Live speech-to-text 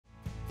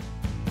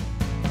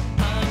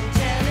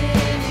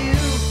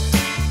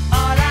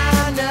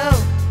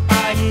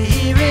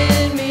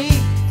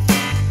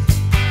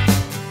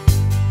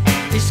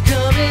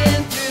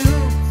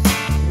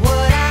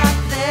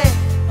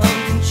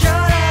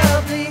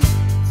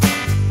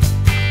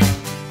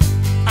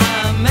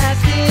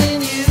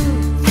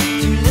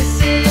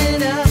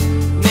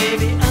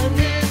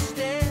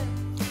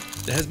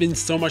been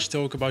so much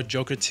talk about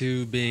Joker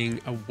 2 being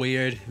a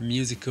weird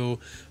musical,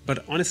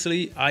 but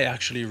honestly, I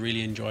actually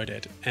really enjoyed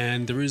it.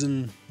 And the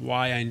reason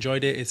why I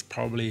enjoyed it is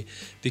probably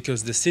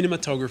because the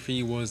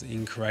cinematography was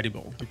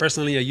incredible. I'm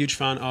personally a huge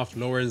fan of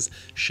Lawrence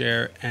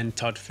Sher and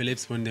Todd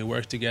Phillips. When they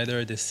work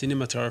together, the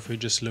cinematography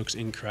just looks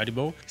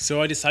incredible.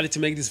 So I decided to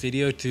make this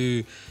video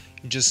to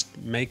just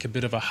make a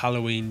bit of a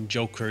Halloween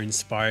Joker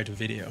inspired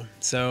video.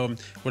 So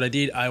what I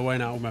did, I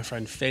went out with my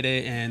friend Fede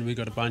and we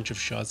got a bunch of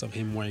shots of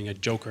him wearing a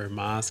Joker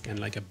mask and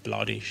like a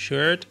bloody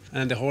shirt.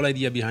 And the whole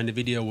idea behind the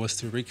video was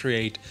to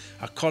recreate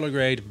a color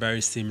grade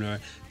very similar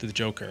to the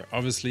Joker.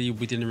 Obviously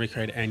we didn't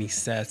recreate any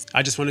sets.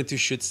 I just wanted to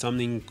shoot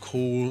something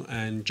cool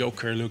and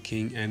Joker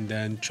looking and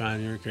then try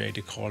and recreate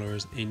the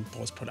colors in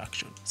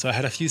post-production. So I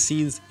had a few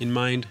scenes in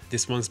mind,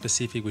 this one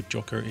specific with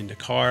Joker in the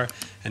car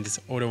and this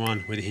other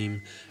one with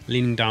him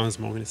leaning down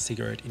smoking a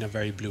cigarette in a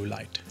very blue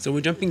light. So we're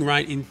jumping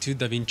right into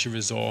DaVinci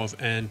Resolve,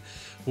 and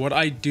what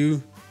I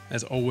do,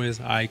 as always,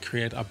 I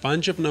create a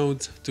bunch of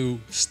nodes to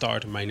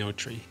start my node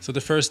tree. So the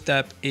first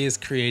step is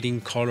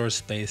creating color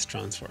space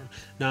transform.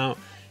 Now,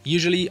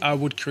 usually I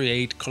would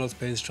create color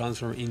space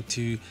transform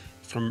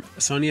from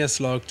Sony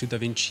S-Log to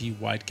DaVinci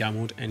White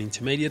Gamut and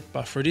Intermediate,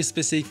 but for this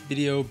specific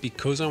video,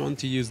 because I want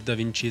to use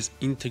DaVinci's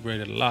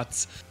integrated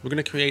LUTs, we're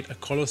going to create a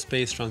color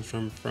space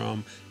transform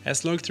from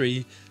S-Log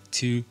 3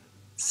 to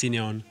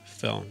Cineon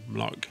Film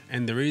Log.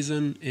 And the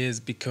reason is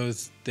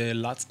because the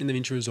LUTs in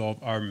DaVinci Resolve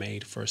are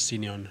made for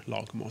Cineon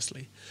Log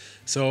mostly.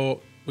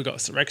 So we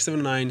got Rec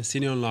 79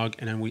 Cineon Log,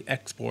 and then we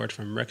export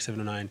from Rec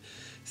 79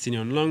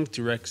 Cineon Log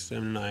to Rec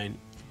 79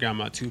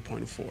 Gamma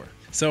 2.4.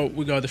 So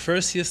we got the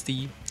first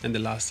CST and the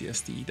last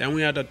CST. Then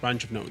we had a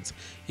bunch of nodes.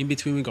 In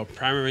between we got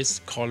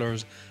primaries,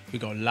 colors, we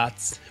got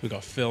LUTs, we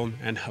got film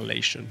and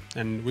halation.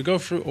 And we go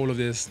through all of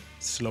this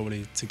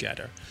slowly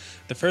together.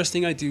 The first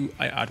thing I do,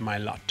 I add my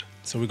LUT.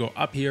 So we go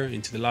up here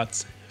into the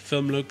LUTs,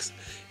 film looks,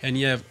 and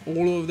you have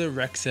all of the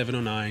Rec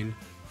 709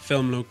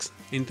 film looks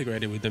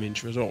integrated with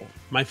DaVinci Resolve.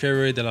 My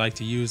favorite that I like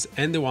to use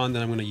and the one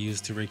that I'm going to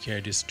use to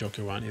recreate this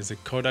Joker one is the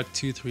Kodak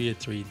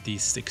 2383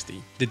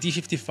 D60. The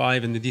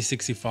D55 and the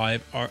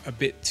D65 are a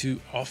bit too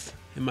off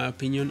in my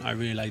opinion. I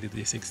really like the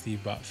D60,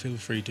 but feel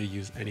free to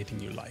use anything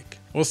you like.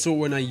 Also,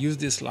 when I use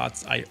these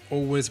LUTs, I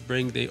always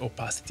bring the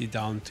opacity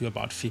down to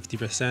about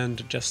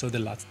 50% just so the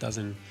LUTs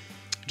doesn't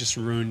just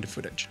ruin the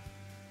footage.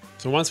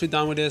 So once we're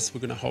done with this, we're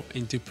gonna hop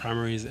into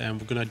primaries and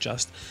we're gonna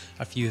adjust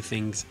a few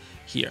things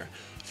here.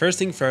 First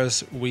thing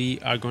first, we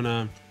are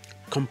gonna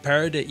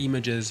compare the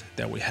images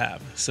that we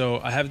have. So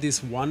I have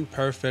this one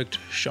perfect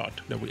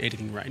shot that we're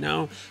editing right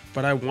now,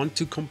 but I want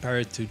to compare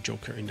it to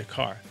Joker in the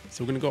car.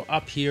 So we're gonna go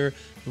up here,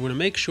 we're gonna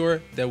make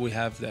sure that we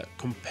have the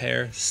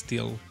compare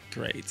still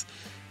grades.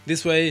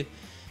 This way,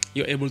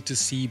 you're able to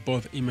see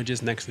both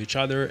images next to each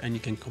other and you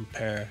can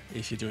compare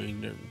if you're doing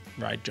the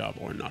right job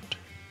or not.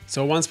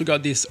 So once we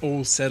got this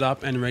all set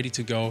up and ready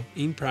to go,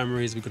 in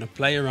primaries, we're gonna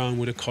play around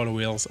with the color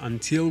wheels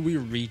until we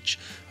reach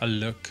a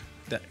look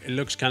that it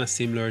looks kind of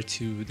similar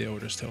to the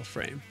other still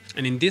frame.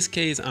 And in this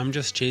case, I'm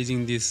just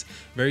chasing this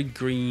very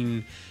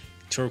green,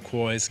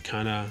 turquoise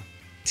kind of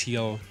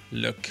teal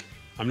look.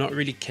 I'm not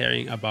really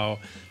caring about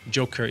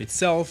Joker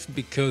itself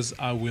because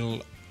I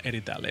will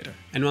edit that later.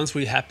 And once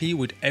we're happy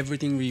with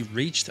everything we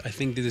reached, I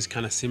think this is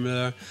kind of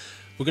similar,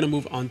 we're gonna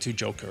move on to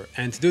Joker.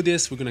 And to do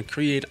this, we're gonna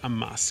create a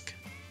mask.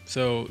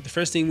 So the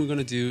first thing we're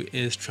gonna do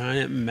is try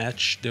and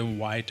match the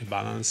white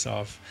balance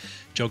of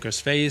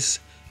Joker's face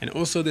and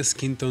also the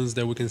skin tones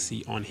that we can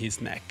see on his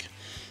neck.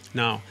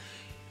 Now,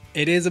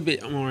 it is a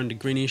bit more on the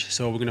greenish,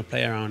 so we're gonna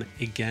play around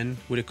again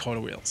with the color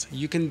wheels.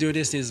 You can do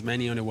this in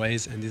many other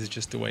ways, and this is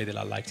just the way that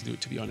I like to do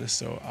it, to be honest.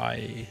 So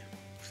I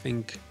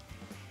think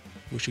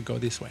we should go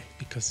this way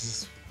because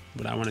this is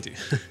what I wanna do.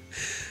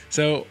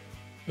 So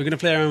we're gonna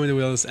play around with the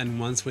wheels, and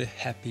once we're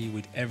happy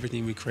with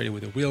everything we created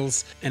with the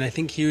wheels, and I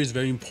think here is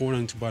very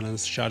important to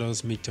balance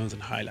shadows, midtones,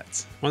 and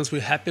highlights. Once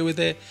we're happy with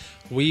it,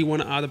 we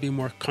wanna add a bit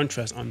more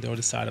contrast on the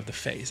other side of the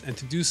face. And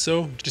to do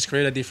so, just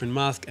create a different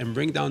mask and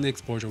bring down the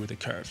exposure with the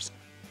curves.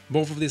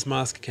 Both of these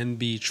masks can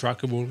be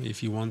trackable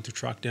if you want to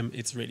track them,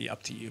 it's really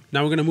up to you.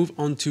 Now we're gonna move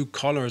on to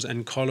colors,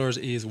 and colors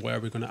is where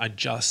we're gonna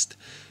adjust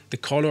the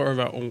color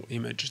of our own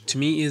image. To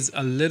me, is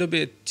a little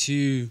bit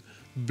too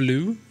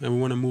blue and we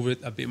want to move it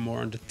a bit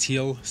more on the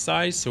teal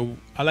side, so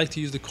I like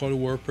to use the color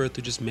warper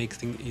to just make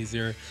things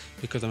easier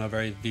because I'm a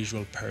very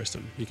visual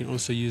person. You can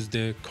also use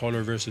the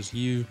color versus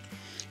hue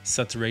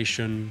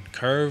saturation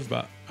curve,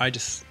 but I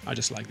just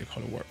like the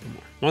color warper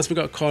more. Once we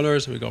got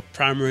colors, we got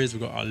primaries, we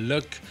got our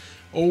look,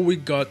 all we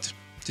got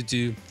to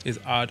do is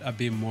add a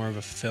bit more of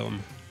a film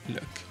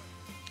look,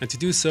 and to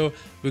do so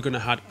we're gonna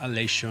add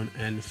halation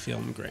and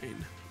film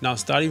grain. Now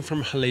starting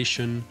from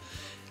halation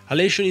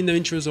in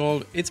DaVinci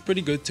Resolve, it's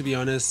pretty good to be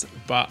honest,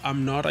 but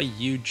I'm not a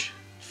huge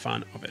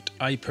fan of it.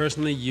 I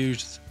personally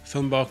use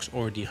Filmbox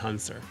or the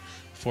Enhancer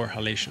for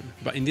halation.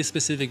 But in this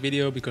specific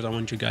video, because I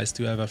want you guys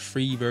to have a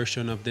free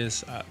version of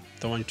this, I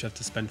don't want you to have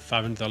to spend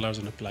 $500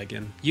 on a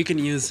plugin, you can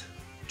use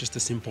just a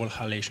simple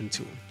halation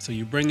tool. So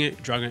you bring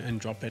it, drag it and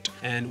drop it.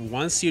 And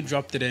once you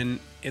dropped it in,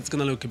 it's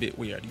gonna look a bit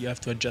weird. You have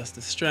to adjust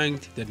the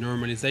strength, the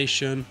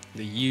normalization,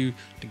 the hue,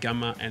 the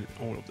gamma, and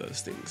all of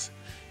those things.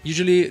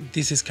 Usually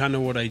this is kind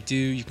of what I do.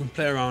 You can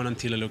play around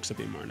until it looks a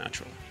bit more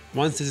natural.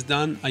 Once it's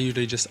done, I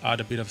usually just add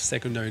a bit of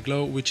secondary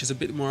glow, which is a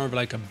bit more of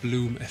like a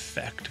bloom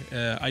effect.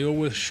 I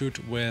always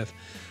shoot with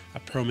a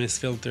promise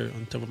filter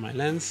on top of my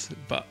lens,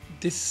 but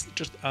this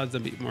just adds a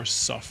bit more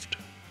soft,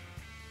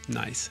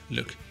 nice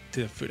look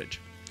to the footage.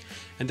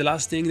 And the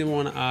last thing that we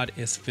want to add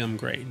is film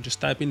grain.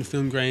 Just type in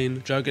film grain,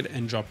 drag it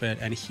and drop it.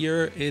 And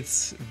here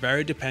it's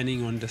very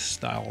depending on the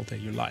style that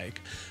you like.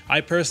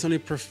 I personally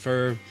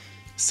prefer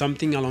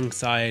something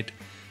alongside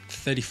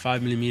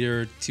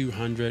 35mm,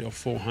 200 or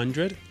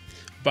 400,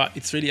 but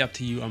it's really up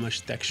to you how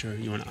much texture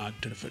you want to add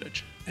to the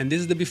footage. And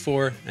this is the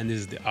before and this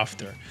is the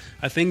after.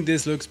 I think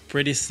this looks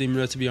pretty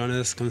similar, to be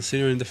honest,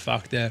 considering the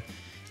fact that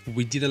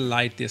we didn't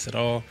light this at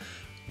all.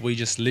 We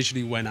just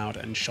literally went out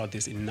and shot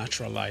this in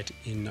natural light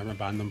in a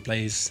random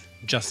place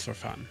just for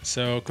fun.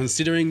 So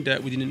considering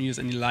that we didn't use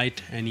any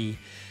light, any,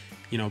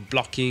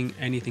 blocking,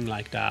 anything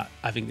like that,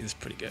 I think this is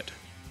pretty good.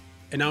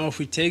 And now if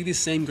we take this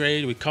same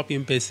grade, we copy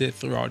and paste it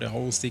throughout the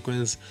whole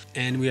sequence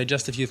and we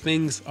adjust a few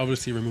things,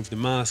 obviously remove the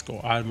mask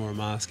or add more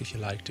mask if you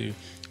like to.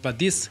 But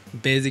this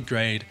basic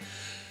grade,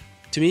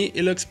 to me,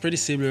 it looks pretty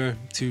similar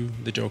to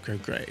the Joker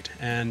grade.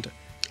 And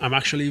I'm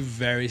actually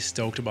very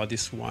stoked about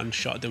this one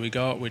shot that we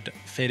got with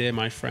Fede,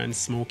 my friend,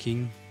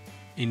 smoking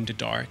in the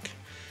dark.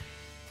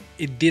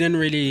 It didn't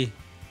really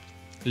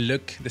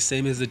look the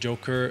same as the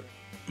Joker,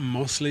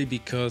 mostly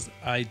because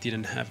I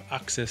didn't have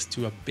access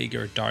to a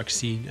bigger dark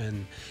scene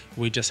and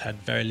we just had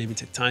very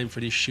limited time for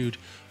this shoot.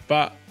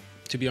 But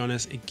to be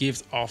honest, it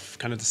gives off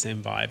kind of the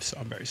same vibe, so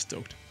I'm very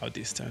stoked how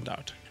this turned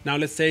out. Now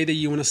let's say that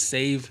you want to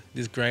save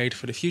this grade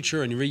for the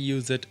future and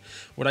reuse it.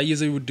 What I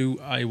usually would do,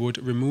 I would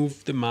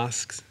remove the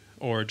masks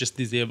or just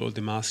disable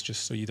the mask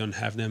just so you don't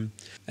have them.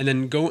 And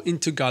then go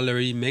into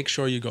gallery, make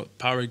sure you got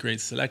power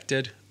grade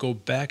selected, go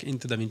back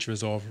into DaVinci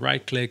Resolve,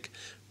 right click,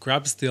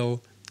 grab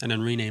still, and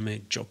then rename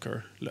it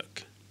Joker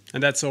look.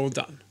 And that's all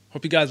done.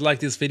 Hope you guys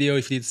liked this video.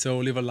 If you did so,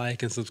 leave a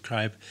like and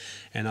subscribe,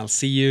 and I'll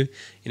see you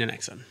in the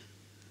next one.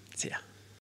 See ya.